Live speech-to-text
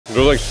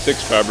There's like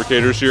 6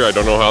 fabricators here. I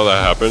don't know how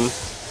that happened.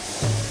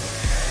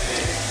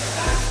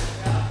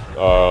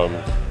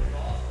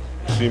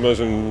 SEMA's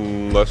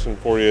in less than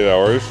 48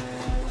 hours.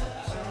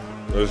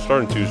 It's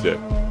starting Tuesday.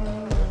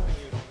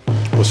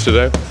 What's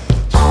today?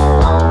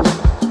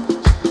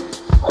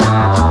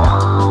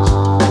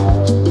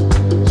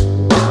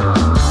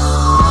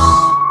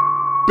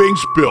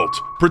 Banks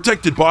Built,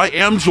 protected by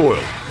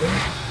AMSOIL,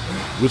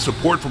 with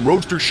support from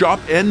RoadsterShop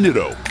and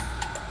Nitto.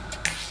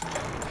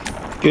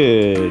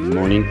 Good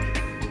morning.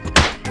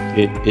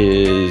 It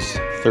is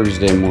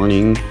Thursday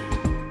morning,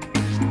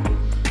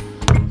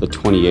 the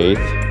 28th,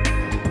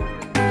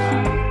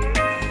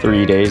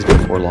 3 days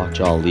before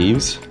LokJaw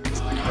leaves.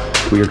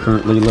 We are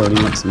currently loading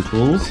up some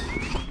tools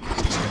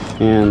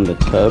and the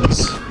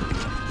tubs.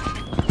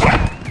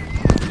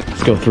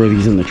 Let's go throw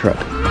these in the truck.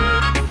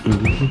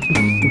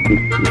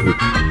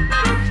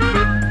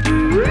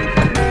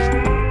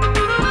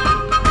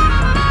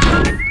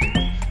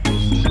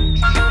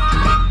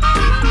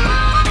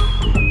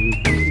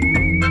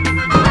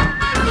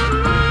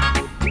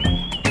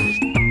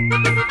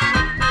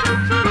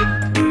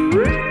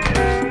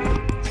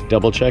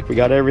 Double check we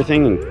got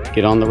everything and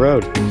get on the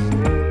road.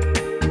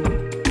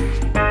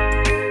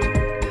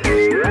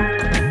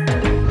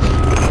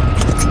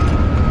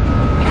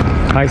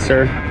 Hi,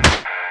 sir.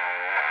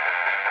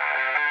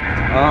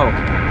 Oh.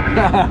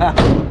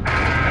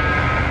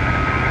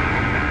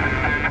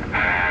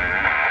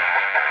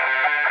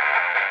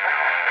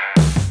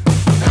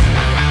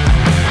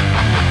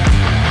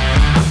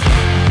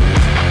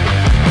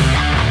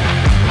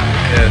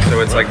 Yeah, so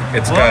it's like,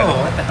 it's got...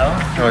 Whoa, what the hell?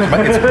 No,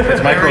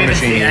 it's micro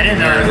machining. I didn't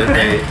know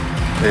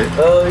that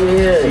oh,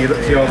 yeah.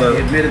 See all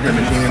the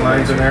machining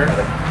lines in there?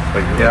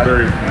 Like, yeah.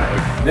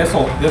 This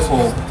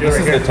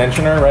is the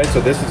tensioner, right?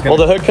 So this is gonna... Well,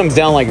 the hood comes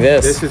down like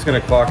this. This is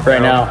gonna clock right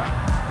down.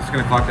 now. This is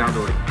gonna clock down to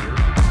like here.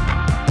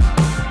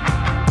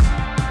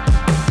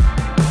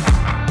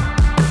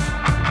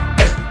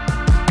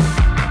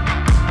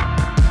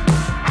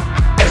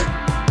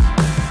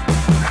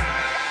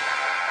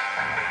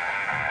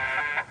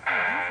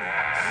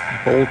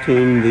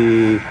 Bolting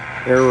the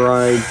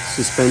AirRide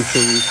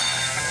suspension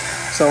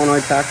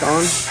solenoid pack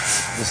on.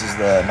 This is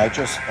the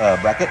nitrous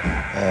bracket,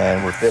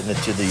 and we're fitting it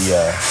to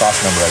the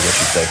cross number, I guess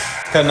you'd say.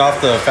 Cutting off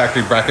the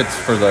factory brackets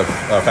for the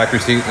factory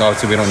seat.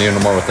 Obviously, we don't need them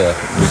no more with the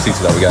new seats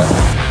that we got.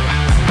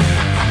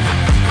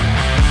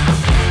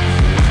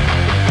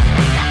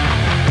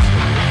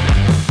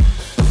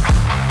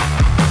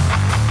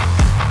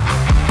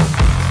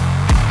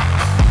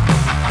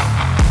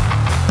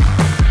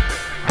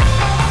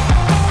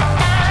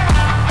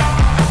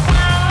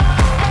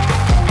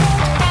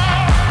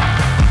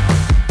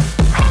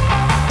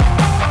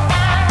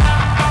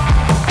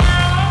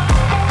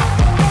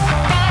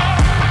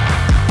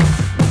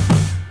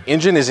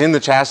 Engine is in the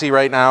chassis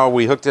right now.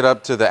 We hooked it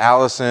up to the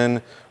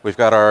Allison. We've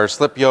got our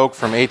slip yoke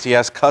from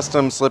ATS,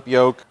 custom slip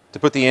yoke. To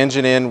put the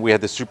engine in, we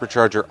had the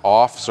supercharger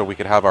off so we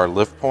could have our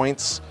lift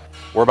points.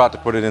 We're about to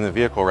put it in the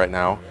vehicle right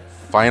now.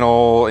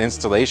 Final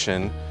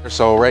installation.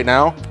 So right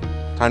now,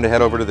 time to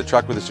head over to the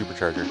truck with the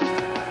supercharger.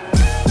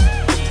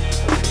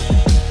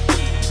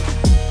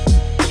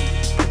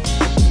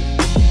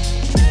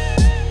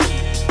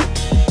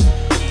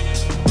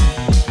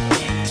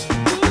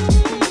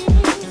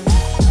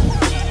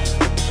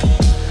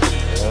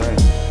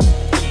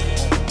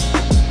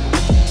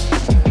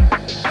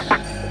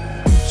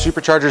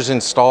 Superchargers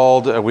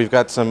installed. We've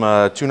got some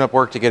tune-up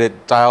work to get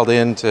it dialed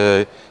in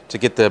to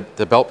get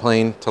the belt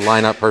plane to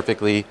line up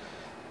perfectly.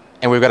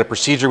 And we've got a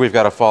procedure we've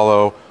got to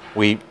follow.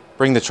 We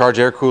bring the charge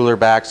air cooler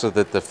back so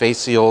that the face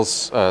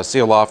seals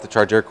seal off the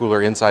charge air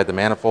cooler inside the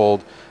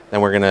manifold.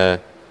 Then we're gonna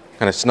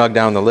kind of snug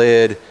down the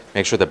lid,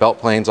 make sure the belt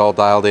plane's all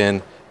dialed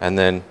in, and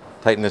then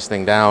tighten this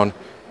thing down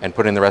and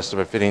put in the rest of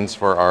the fittings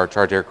for our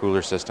charge air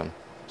cooler system.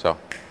 So,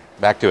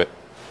 back to it.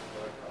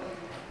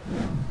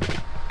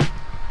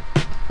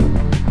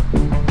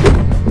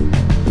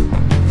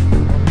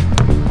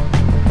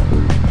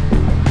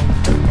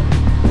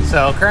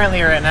 So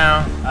currently right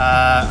now,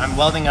 I'm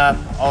welding up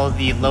all of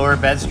the lower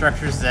bed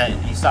structures that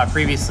you saw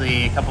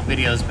previously a couple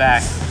videos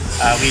back.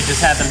 We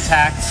just had them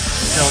tacked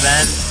until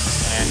then,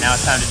 and now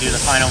it's time to do the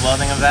final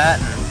welding of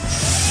that, and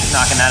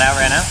knocking that out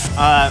right now.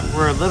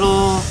 We're a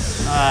little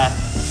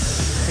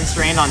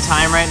constrained on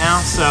time right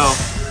now, so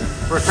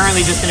we're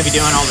currently just going to be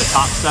doing all the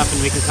top stuff,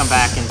 and we can come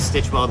back and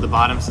stitch weld the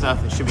bottom stuff.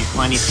 It should be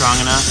plenty strong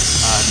enough.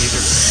 These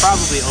are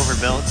probably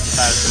overbuilt, if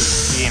I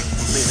was being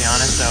completely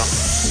honest. So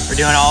we're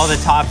doing all the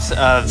tops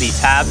of the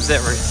tabs that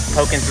we're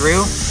poking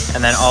through,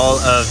 and then all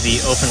of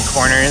the open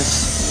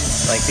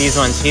corners, like these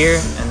ones here,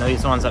 and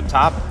these ones up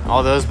top.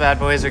 All those bad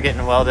boys are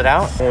getting welded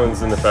out.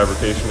 One's in the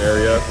fabrication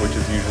area, which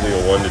is usually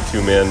a 1 to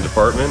 2 man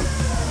department.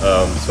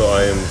 So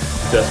I am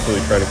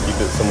desperately trying to keep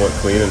it somewhat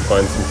clean and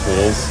find some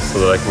tools so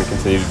that I can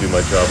continue to do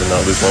my job and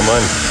not lose my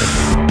mind.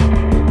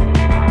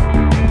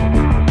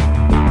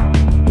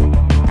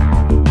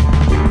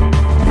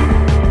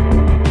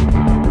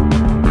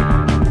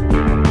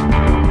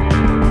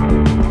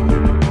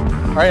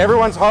 All right,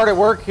 everyone's hard at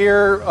work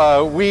here.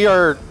 We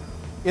are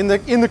in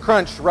the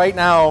crunch right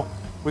now.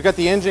 We've got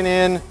the engine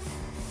in,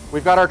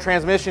 we've got our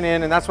transmission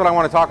in, and that's what I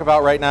want to talk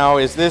about right now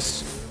is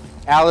this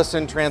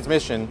Allison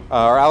transmission,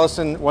 our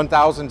Allison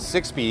 1000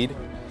 6-speed.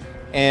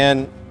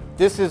 And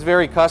this is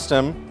very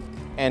custom,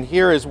 and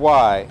here is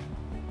why.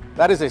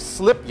 That is a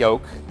slip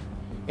yoke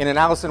in an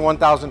Allison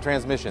 1000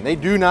 transmission. They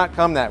do not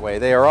come that way.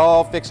 They are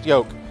all fixed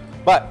yoke.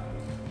 But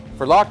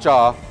for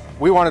LokJaw,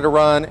 we wanted to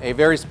run a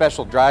very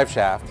special drive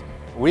shaft.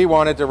 We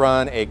wanted to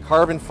run a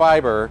carbon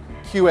fiber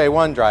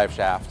QA1 drive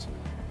shaft.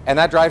 And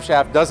that drive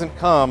shaft doesn't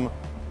come,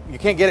 you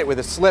can't get it with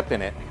a slip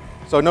in it.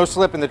 So no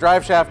slip in the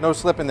drive shaft, no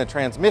slip in the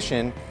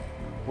transmission.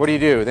 What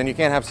do? Then you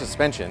can't have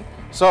suspension.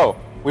 So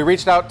we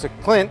reached out to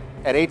Clint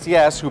at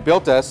ATS, who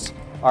built us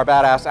our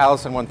badass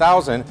Allison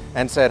 1000,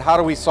 and said, how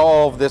do we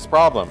solve this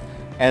problem?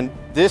 And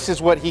this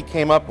is what he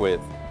came up with.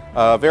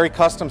 Very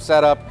custom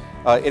setup.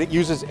 It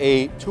uses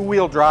a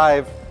 2-wheel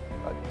drive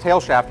tail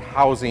shaft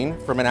housing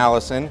from an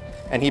Allison,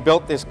 and he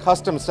built this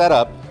custom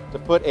setup to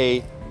put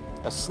a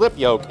slip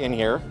yoke in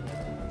here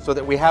so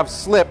that we have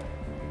slip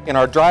in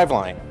our drive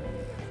line.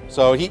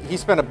 So he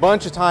spent a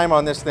bunch of time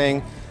on this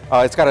thing.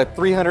 It's got a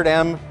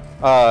 300M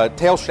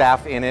tail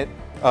shaft in it,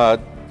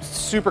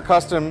 super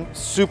custom,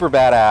 super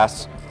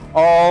badass,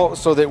 all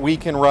so that we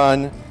can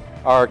run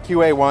our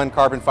QA1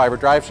 carbon fiber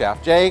drive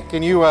shaft. Jay,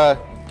 can you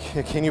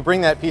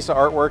bring that piece of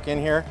artwork in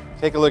here?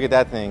 Take a look at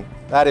that thing.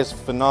 That is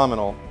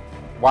phenomenal.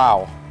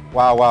 Wow,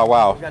 wow, wow,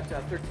 wow. We've got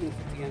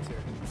 1350 inch here.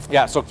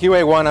 Yeah, so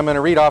QA1, I'm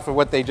gonna read off of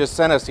what they just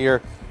sent us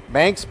here.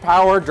 Banks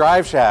Power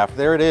drive shaft,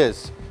 there it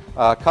is.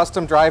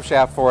 Custom drive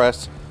shaft for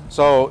us.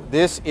 So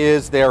this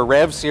is their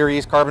Rev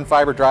Series carbon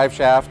fiber drive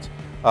shaft,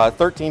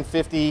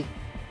 1350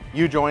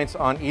 U-joints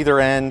on either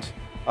end.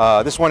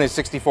 This one is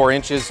 64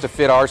 inches to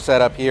fit our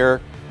setup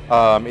here.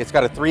 It's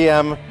got a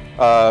 3M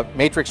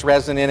matrix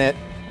resin in it,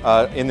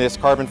 in this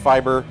carbon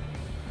fiber.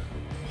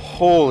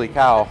 Holy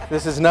cow,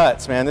 this is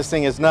nuts, man. This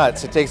thing is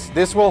nuts.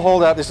 This will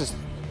hold up. This is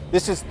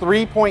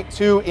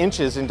 3.2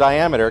 inches in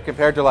diameter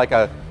compared to like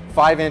a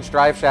 5-inch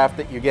drive shaft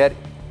that you get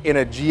in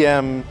a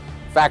GM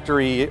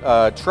factory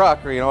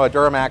truck, or a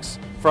Duramax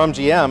from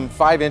GM,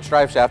 5-inch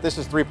drive shaft. This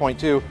is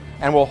 3.2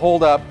 and will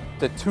hold up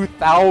to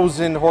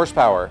 2,000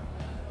 horsepower.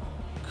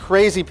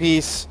 Crazy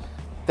piece.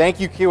 Thank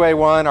you,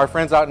 QA1, our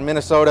friends out in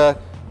Minnesota.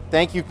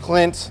 Thank you,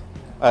 Clint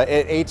at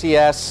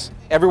ATS.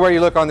 Everywhere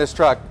you look on this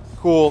truck,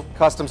 cool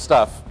custom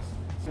stuff.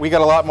 We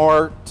got a lot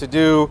more to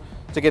do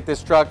to get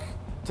this truck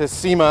to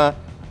SEMA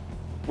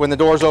when the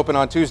doors open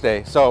on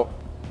Tuesday. So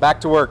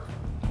back to work.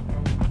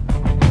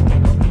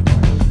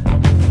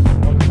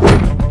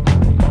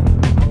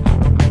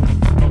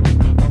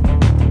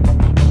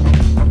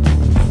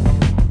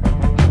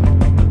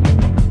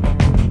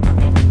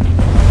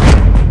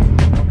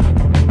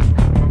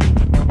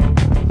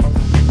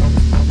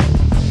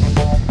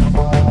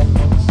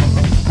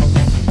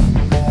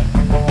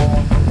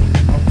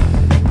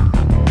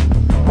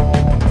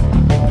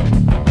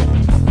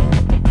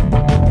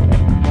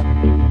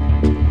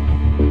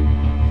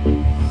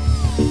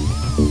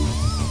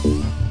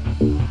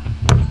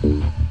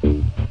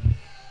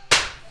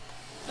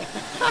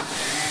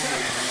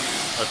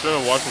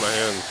 Washing my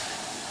hands.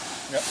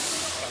 Yep.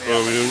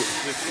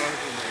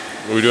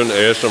 Are we doing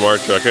ASMR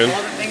check-in?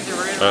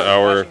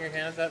 Washing your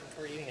hands up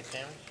before eating a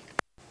sandwich?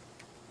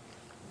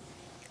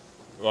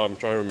 Well, I'm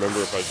trying to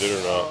remember if I did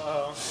or not.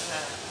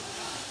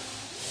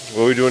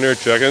 What are we doing here?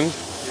 Check-ins?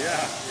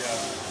 Yeah.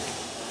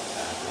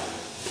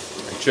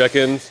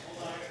 Check-ins.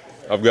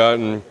 I've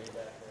gotten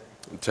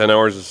 10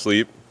 hours of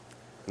sleep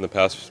in the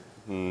past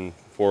 4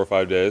 or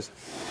 5 days.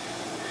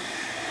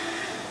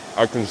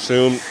 I've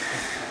consumed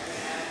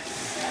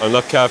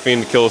enough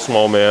caffeine to kill a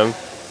small man.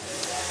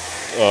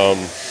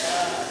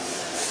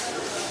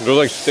 There's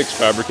like 6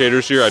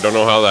 fabricators here. I don't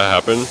know how that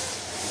happened.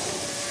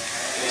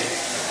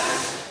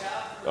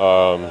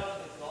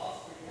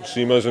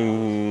 SEMA's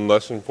in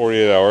less than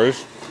 48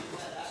 hours.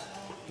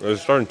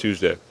 It's starting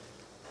Tuesday.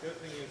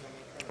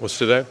 What's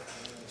today?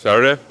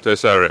 Saturday? Today's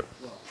Saturday.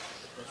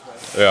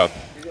 Yeah.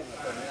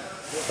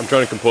 I'm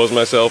trying to compose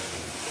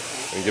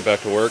myself and get back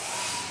to work,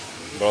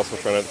 but also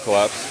trying not to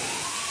collapse.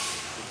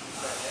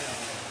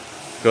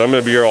 Because I'm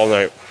going to be here all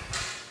night.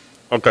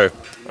 Okay,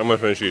 I'm going to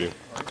finish eating.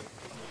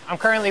 I'm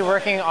currently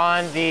working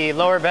on the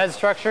lower bed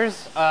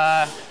structures.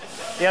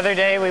 The other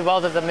day we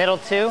welded the middle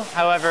 2.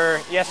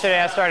 However,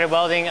 yesterday I started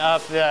welding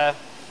up the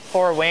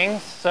 4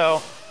 wings. So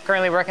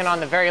currently working on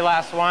the very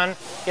last one,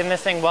 getting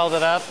this thing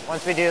welded up.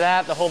 Once we do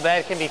that, the whole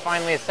bed can be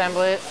finally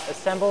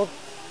assembled,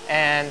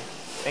 and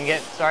then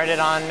get started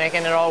on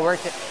making it all work.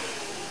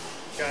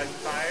 Got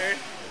tired?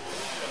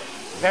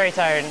 Very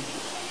tired.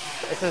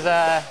 This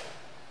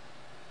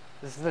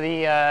is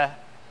the,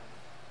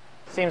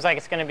 seems like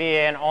it's going to be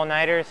an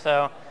all-nighter,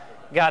 so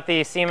got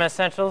the SEMA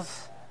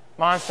Essentials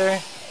Monster,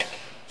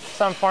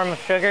 some form of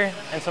sugar,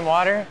 and some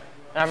water,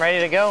 and I'm ready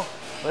to go.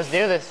 Let's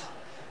do this.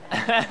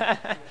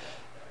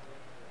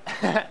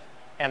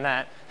 And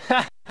that.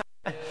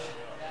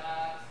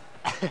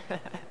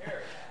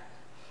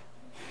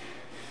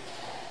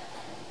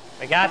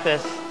 We got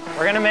this.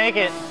 We're going to make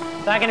it.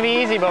 It's not going to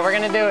be easy, but we're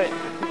going to do it.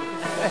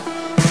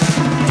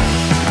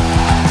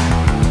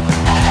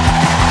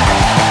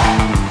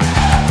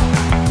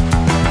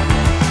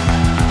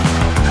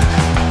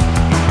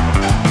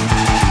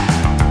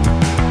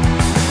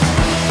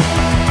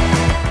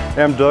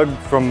 I'm Doug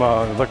from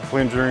Electrical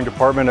Engineering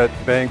Department at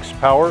Banks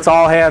Power. It's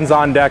all hands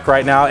on deck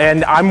right now,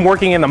 and I'm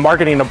working in the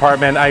marketing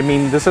department. I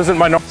mean, this isn't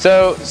my normal.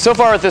 So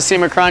far with the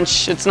SEMA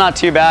crunch, it's not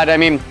too bad. I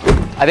mean,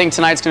 I think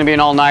tonight's going to be an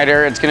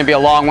all-nighter. It's going to be a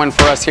long one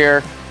for us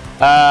here,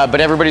 but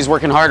everybody's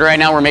working hard right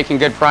now. We're making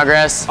good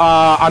progress.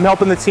 I'm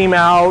helping the team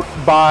out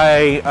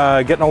by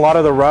getting a lot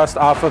of the rust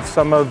off of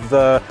some of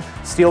the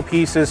steel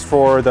pieces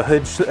for the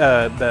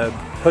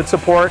hood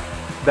support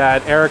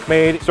that Eric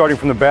made. Starting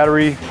from the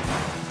battery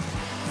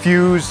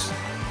fuse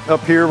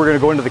up here, we're going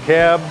to go into the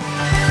cab.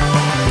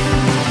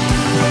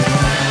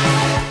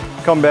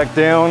 Come back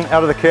down,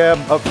 out of the cab,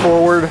 up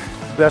forward.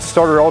 That's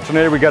starter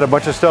alternator. We got a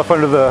bunch of stuff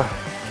under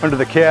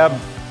the cab.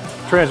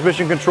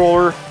 Transmission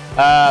controller.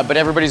 But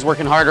everybody's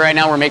working hard right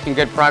now. We're making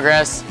good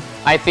progress.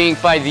 I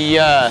think by the,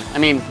 I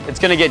mean, it's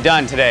going to get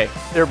done today.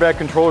 Airbag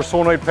controller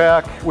solenoid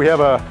pack. We have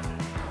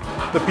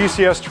the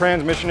PCS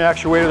transmission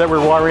actuator that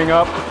we're wiring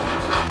up.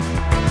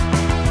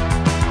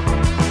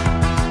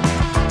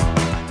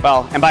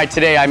 Well, and by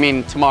today, I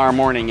mean tomorrow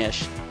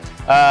morning-ish.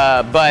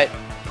 But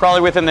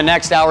probably within the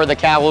next hour, the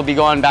cab will be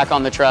going back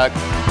on the truck.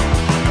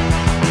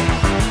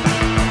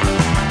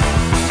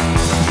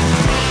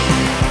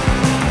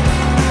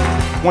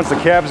 Once the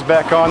cab's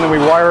back on, then we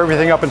wire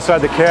everything up inside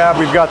the cab.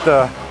 We got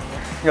the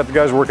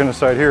guys working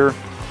inside here,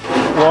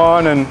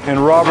 Ron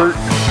and Robert.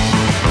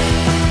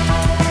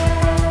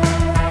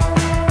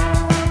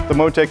 The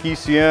MoTeC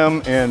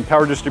ECM and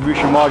power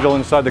distribution module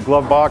inside the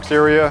glove box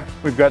area.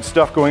 We've got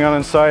stuff going on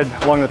inside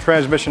along the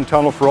transmission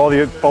tunnel for all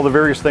the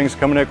various things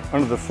coming up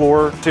under the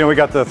floor. So, we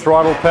got the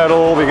throttle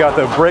pedal, we got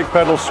the brake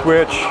pedal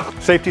switch,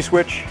 safety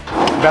switch,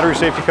 battery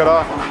safety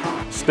cutoff.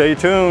 Stay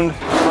tuned.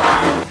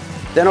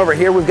 Then over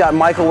here we've got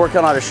Michael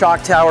working on a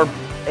shock tower,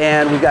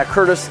 and we've got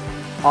Curtis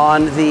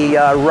on the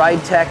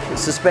Ridetech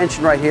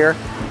suspension right here.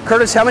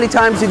 Curtis, how many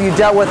times have you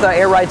dealt with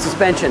AirRide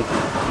suspension?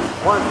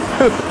 Once.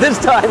 This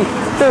time,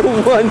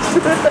 once.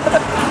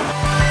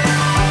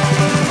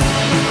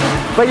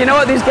 But you know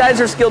what? These guys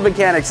are skilled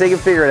mechanics. They can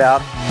figure it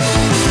out.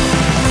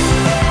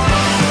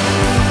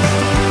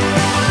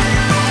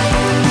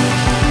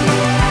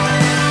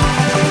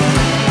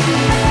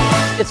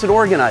 It's an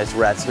organized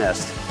rat's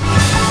nest.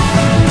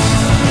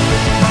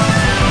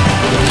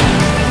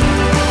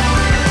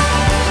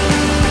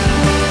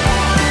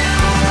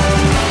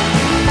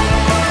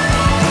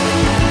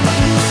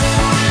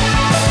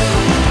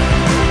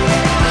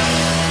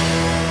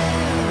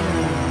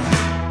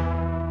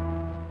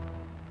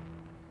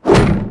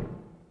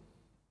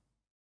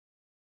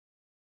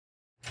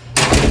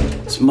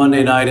 It's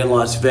Monday night in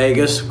Las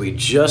Vegas. We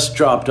just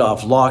dropped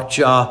off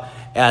LokJaw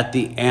at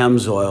the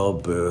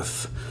AMSOIL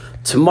booth.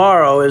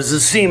 Tomorrow is the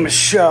SEMA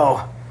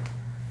Show.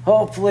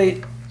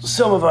 Hopefully,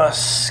 some of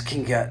us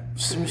can get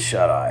some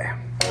shut-eye.